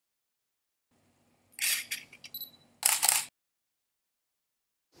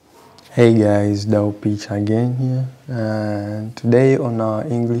Hey guys, dauupicha again here, and today on our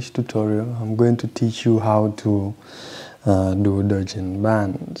English tutorial I'm going to teach you how to do dodge and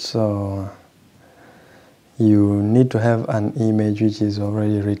burn. So you need to have an image which is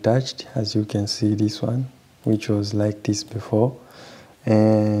already retouched, as you can see this one, which was like this before,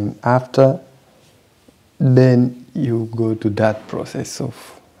 and after then you go to that process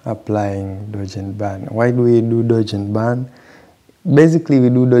of applying dodge and burn. Why do we do dodge and burn? Basically, we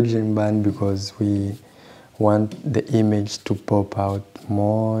do dodge and burn because we want the image to pop out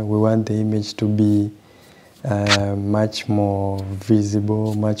more. We want the image to be much more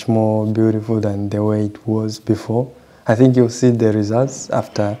visible, much more beautiful than the way it was before. I think you'll see the results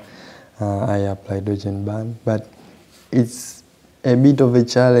after I apply dodge and burn, but it's a bit of a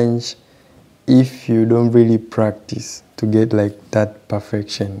challenge if you don't really practice to get like that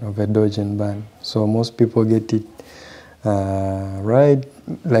perfection of a dodge and burn. So most people get it right,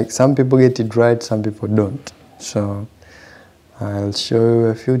 like some people get it right, some people don't. So I'll show you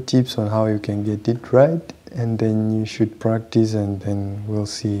a few tips on how you can get it right, and then you should practice, and then we'll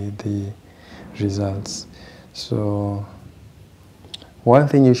see the results. So one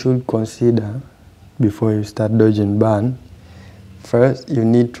thing you should consider before you start dodge and burn, first you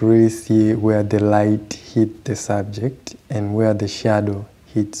need to really see where the light hit the subject and where the shadow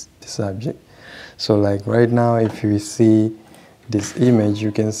hits the subject. So like right now, if you see this image,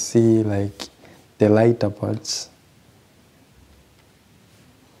 you can see like the lighter parts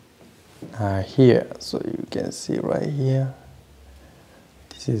are here. So you can see right here,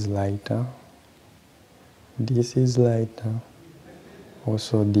 this is lighter, this is lighter,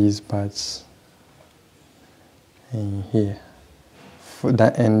 also these parts in here. For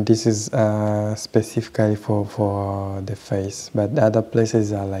that, and this is specifically for the face, but the other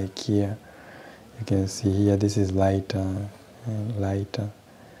places are like here. You can see here, this is lighter and lighter,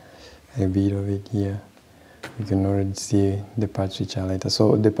 a bit of it here. You can already see the parts which are lighter.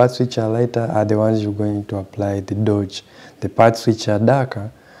 So the parts which are lighter are the ones you're going to apply the dodge. The parts which are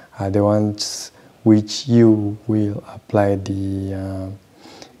darker are the ones which you will apply the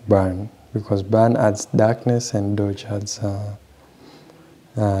burn, because burn adds darkness and dodge adds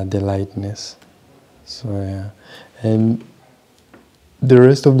the lightness. So yeah, and the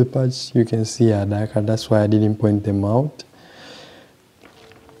rest of the parts you can see are darker, that's why I didn't point them out.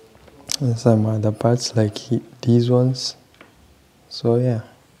 And some other parts like these ones, so yeah,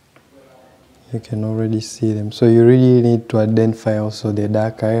 you can already see them. So you really need to identify also the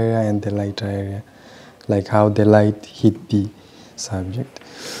dark area and the lighter area, like how the light hit the subject.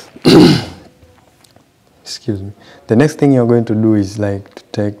 Excuse me. The next thing you're going to do is like to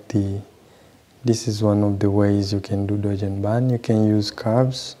take this is one of the ways you can do dodge and burn. You can use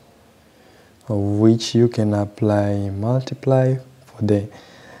curves, of which you can apply multiply for the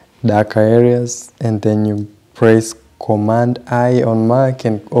darker areas, and then you press Command I on Mac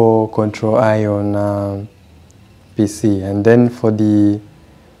or Control I on PC, and then for the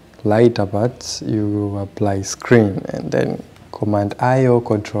lighter parts you apply screen, and then Command I or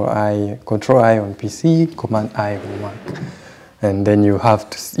Control I on PC, Command I on Mac. And then you have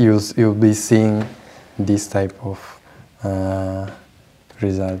to you'll be seeing this type of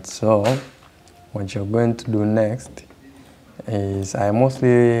results. So what you're going to do next is, I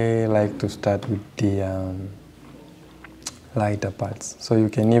mostly like to start with the lighter parts. So you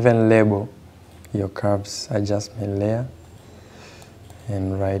can even label your curves adjustment layer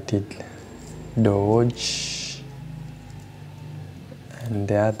and write it dodge, and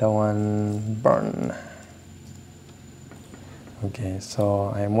the other one burn. Okay,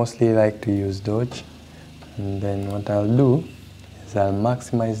 so I mostly like to use dodge, and then what I'll do is I'll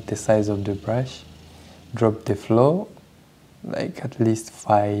maximize the size of the brush, drop the flow like at least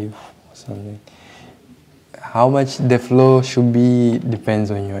 5 or something. How much the flow should be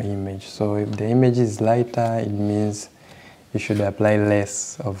depends on your image. So if the image is lighter, it means you should apply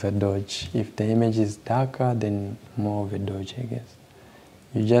less of a dodge. If the image is darker, then more of a dodge,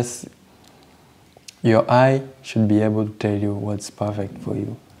 I guess. Your eye should be able to tell you what's perfect for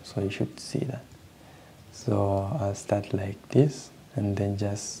you, so you should see that. So I'll start like this, and then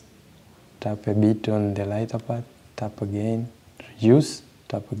just tap a bit on the lighter part, tap again, reduce,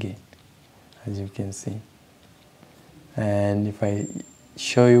 tap again, as you can see. And if I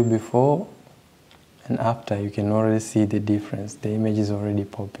show you before and after, you can already see the difference. The image is already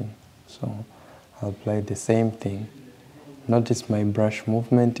popping. So I'll apply the same thing. Notice my brush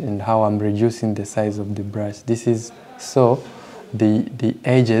movement and how I'm reducing the size of the brush. This is so the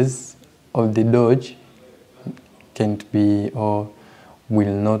edges of the dodge can't be or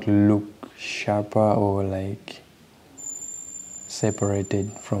will not look sharper or like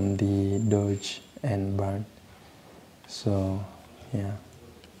separated from the dodge and burn. So yeah,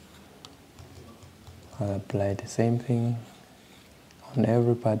 I'll apply the same thing on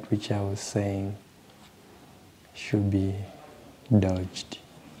every part which I was saying should be dodged,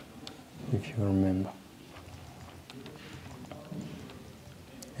 if you remember.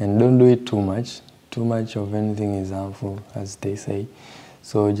 And don't do it too much. Too much of anything is harmful, as they say.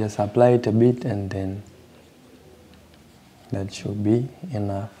 So just apply it a bit, and then that should be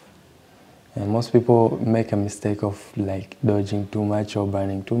enough. And most people make a mistake of like dodging too much or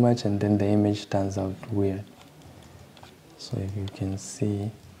burning too much, and then the image turns out weird. So if you can see,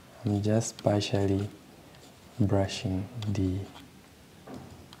 I'm just partially brushing the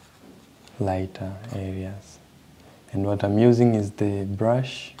lighter areas. And what I'm using is the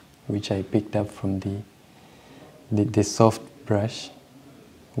brush which I picked up from the soft brush,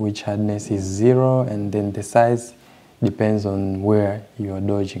 which hardness is 0, and then the size depends on where you are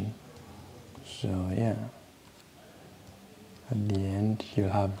dodging. So yeah, at the end you'll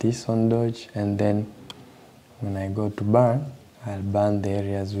have this on dodge, and then when I go to burn, I'll burn the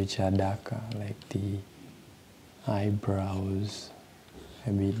areas which are darker, like the eyebrows, a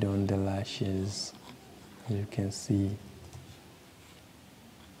bit on the lashes, as you can see,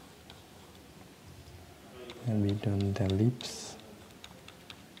 a bit on the lips,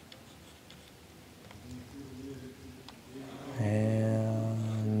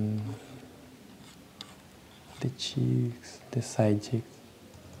 and the cheeks, the side cheeks.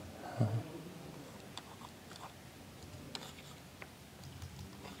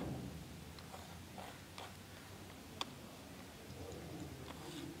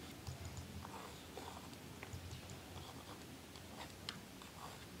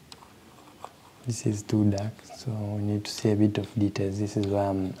 This is too dark, so we need to see a bit of details. This is why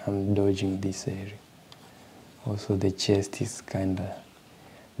I'm dodging this area. Also, the chest is kind of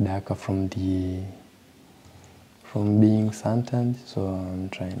darker from being suntanned, so I'm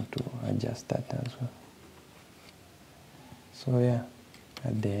trying to adjust that as well. So yeah,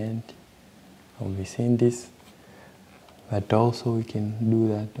 at the end I'll be seeing this, but also we can do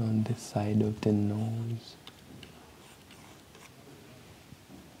that on the side of the nose,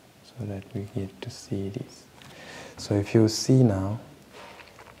 so that we get to see this. So if you see now,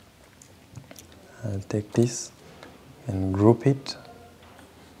 I'll take this and group it.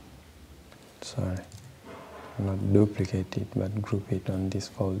 Sorry, not duplicate it, but group it on this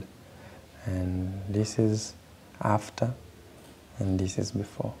folder. And this is after, and this is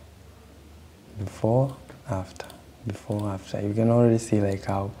before. Before, after. Before, after. You can already see like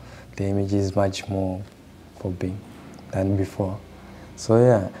how the image is much more popping than before. So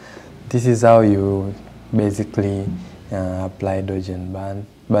yeah, this is how you basically apply dodge and burn.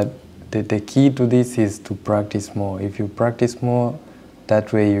 But the key to this is to practice more. If you practice more,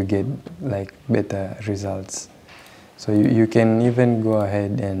 that way you get like better results. So you can even go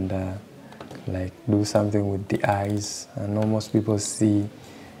ahead and like do something with the eyes. I know most people see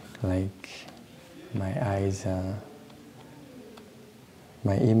like my eyes,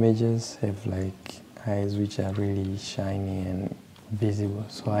 my images have like eyes which are really shiny and visible.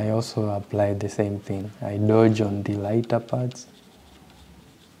 So I also apply the same thing. I dodge on the lighter parts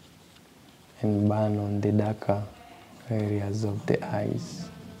and burn on the darker areas of the eyes.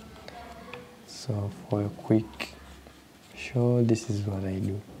 So for a quick show, this is what I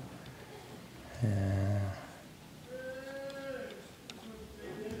do.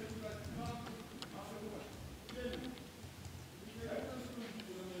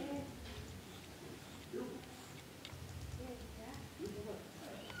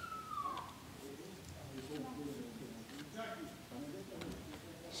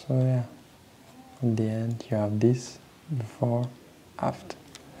 So yeah, at the end you have this, before, after.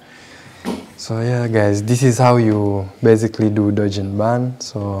 So yeah guys, this is how you basically do dodge and burn.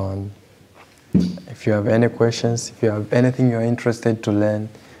 So if you have any questions, if you have anything you're interested to learn,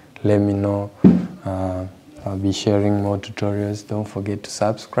 let me know. I'll be sharing more tutorials. Don't forget to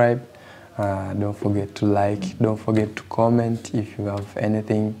subscribe. Don't forget to like. Don't forget to comment if you have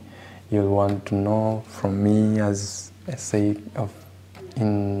anything you'll want to know from me as a sake of,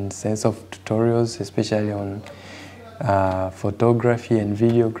 in sense of tutorials, especially on photography and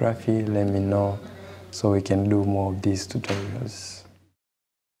videography. Let me know so we can do more of these tutorials.